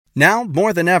Now,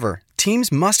 more than ever,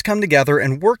 teams must come together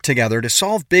and work together to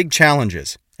solve big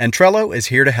challenges, and Trello is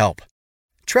here to help.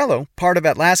 Trello, part of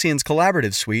Atlassian's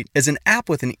Collaborative Suite, is an app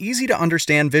with an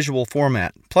easy-to-understand visual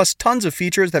format, plus tons of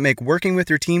features that make working with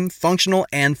your team functional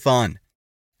and fun.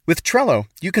 With Trello,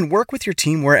 you can work with your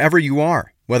team wherever you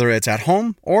are, whether it's at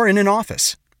home or in an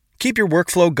office. Keep your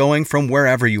workflow going from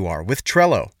wherever you are with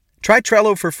Trello. Try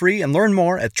Trello for free and learn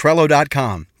more at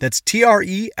Trello.com. That's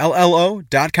Trello.com.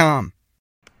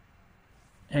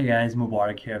 Hey guys,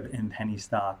 Mubarak here of In Penny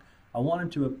Stock. I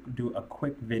wanted to do a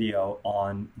quick video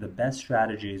on the best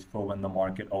strategies for when the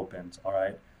market opens, all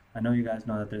right? I know you guys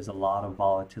know that there's a lot of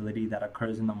volatility that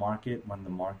occurs in the market when the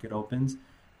market opens,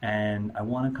 and I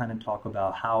want to kind of talk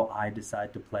about how I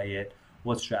decide to play it,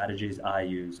 what strategies I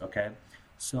use, okay?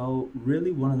 So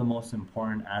really one of the most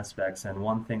important aspects, and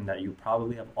one thing that you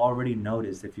probably have already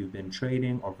noticed if you've been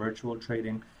trading or virtual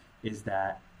trading, is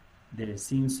that there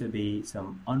seems to be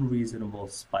some unreasonable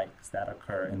spikes that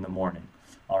occur in the morning.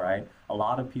 All right, a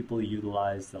lot of people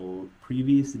utilize the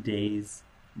previous day's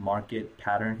market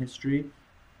pattern history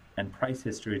and price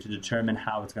history to determine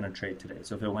how it's going to trade today.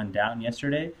 So if it went down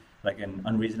yesterday, like an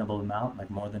unreasonable amount, like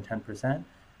more than 10%,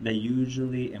 they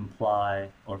usually imply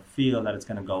or feel that it's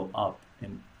going to go up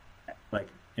in like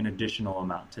an additional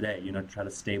amount today, to try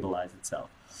to stabilize itself.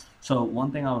 So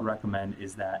one thing I would recommend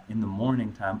is that in the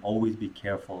morning time, always be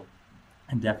careful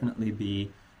and definitely be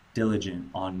diligent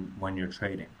on when you're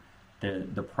trading.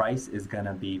 The price is going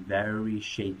to be very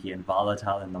shaky and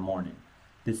volatile in the morning.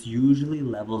 This usually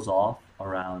levels off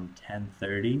around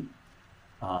 10:30.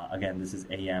 Again, this is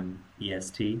AM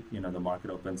EST. The market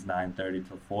opens 9:30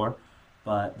 till 4.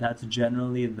 But that's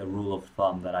generally the rule of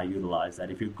thumb that I utilize,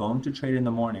 that if you're going to trade in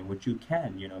the morning, which you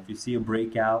can, if you see a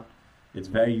breakout, it's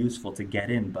very useful to get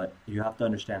in, but you have to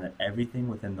understand that everything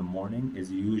within the morning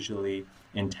is usually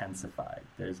intensified.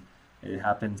 It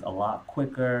happens a lot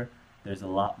quicker. There's a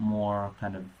lot more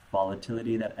kind of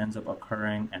volatility that ends up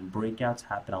occurring, and breakouts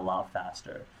happen a lot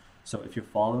faster. So if you're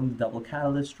following the double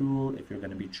catalyst rule, if you're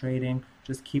going to be trading,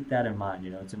 just keep that in mind.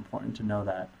 It's important to know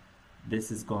that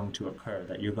this is going to occur,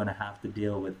 that you're going to have to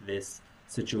deal with this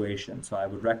situation. So I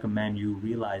would recommend you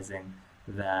realizing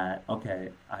that, okay,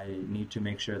 I need to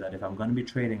make sure that if I'm going to be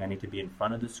trading, I need to be in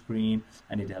front of the screen.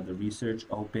 I need to have the research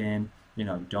open.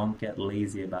 Don't get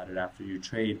lazy about it after you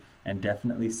trade, and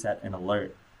definitely set an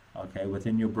alert, okay,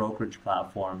 within your brokerage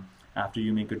platform. After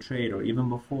you make a trade, or even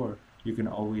before, you can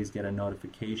always get a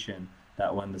notification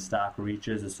that when the stock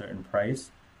reaches a certain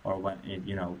price, or when it,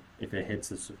 if it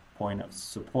hits a point of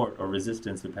support or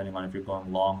resistance, depending on if you're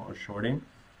going long or shorting,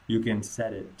 you can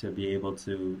set it to be able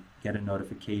to get a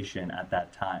notification at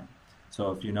that time.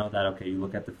 So if you know that, okay, you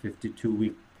look at the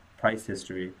 52-week price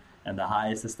history, and the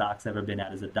highest the stock's ever been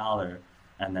at is $1,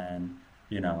 and then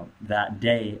that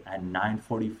day at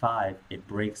 9:45 it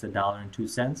breaks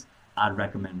 $1.02, I'd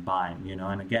recommend buying.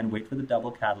 And again, wait for the double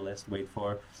catalyst. Wait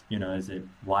for,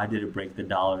 why did it break the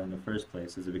dollar in the first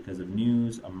place? Is it because of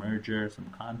news, a merger, some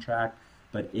contract?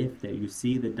 But if you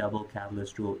see the double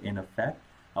catalyst rule in effect,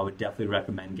 I would definitely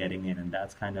recommend getting in, and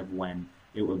that's kind of when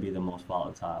it would be the most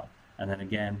volatile. And then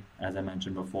again, as I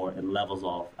mentioned before, it levels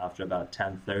off after about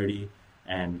 10:30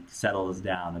 and settles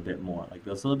down a bit more. Like,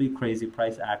 there'll still be crazy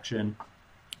price action,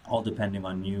 all depending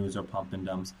on news or pump and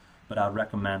dumps. But I'd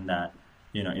recommend that,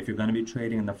 if you're going to be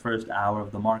trading in the first hour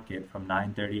of the market from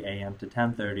 9:30 a.m. to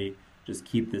 10:30, just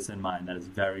keep this in mind, that it's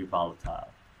very volatile.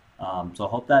 So I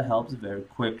hope that helps. Very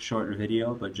quick, short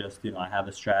video, but just, I have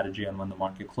a strategy on when the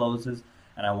market closes,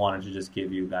 and I wanted to just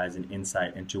give you guys an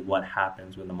insight into what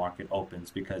happens when the market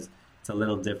opens, because it's a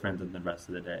little different than the rest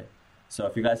of the day. So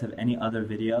if you guys have any other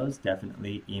videos,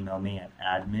 definitely email me at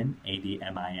admin,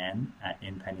 ADMIN, at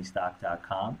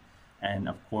inpennystock.com. And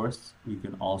of course, you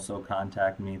can also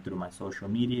contact me through my social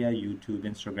media, YouTube,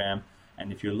 Instagram.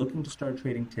 And if you're looking to start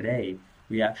trading today,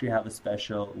 we actually have a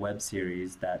special web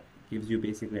series that gives you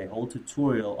basically a whole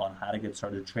tutorial on how to get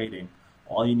started trading.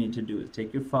 All you need to do is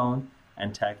take your phone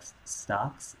and text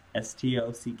stocks,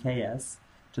 STOCKS,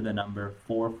 to the number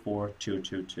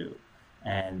 44222.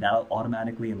 And that'll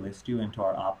automatically enlist you into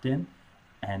our opt-in.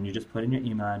 And you just put in your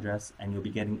email address, and you'll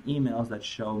be getting emails that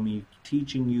show me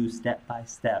teaching you step by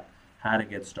step how to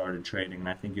get started trading. And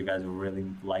I think you guys will really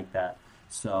like that.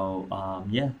 So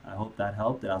yeah, I hope that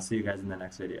helped, and I'll see you guys in the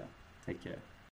next video. Take care.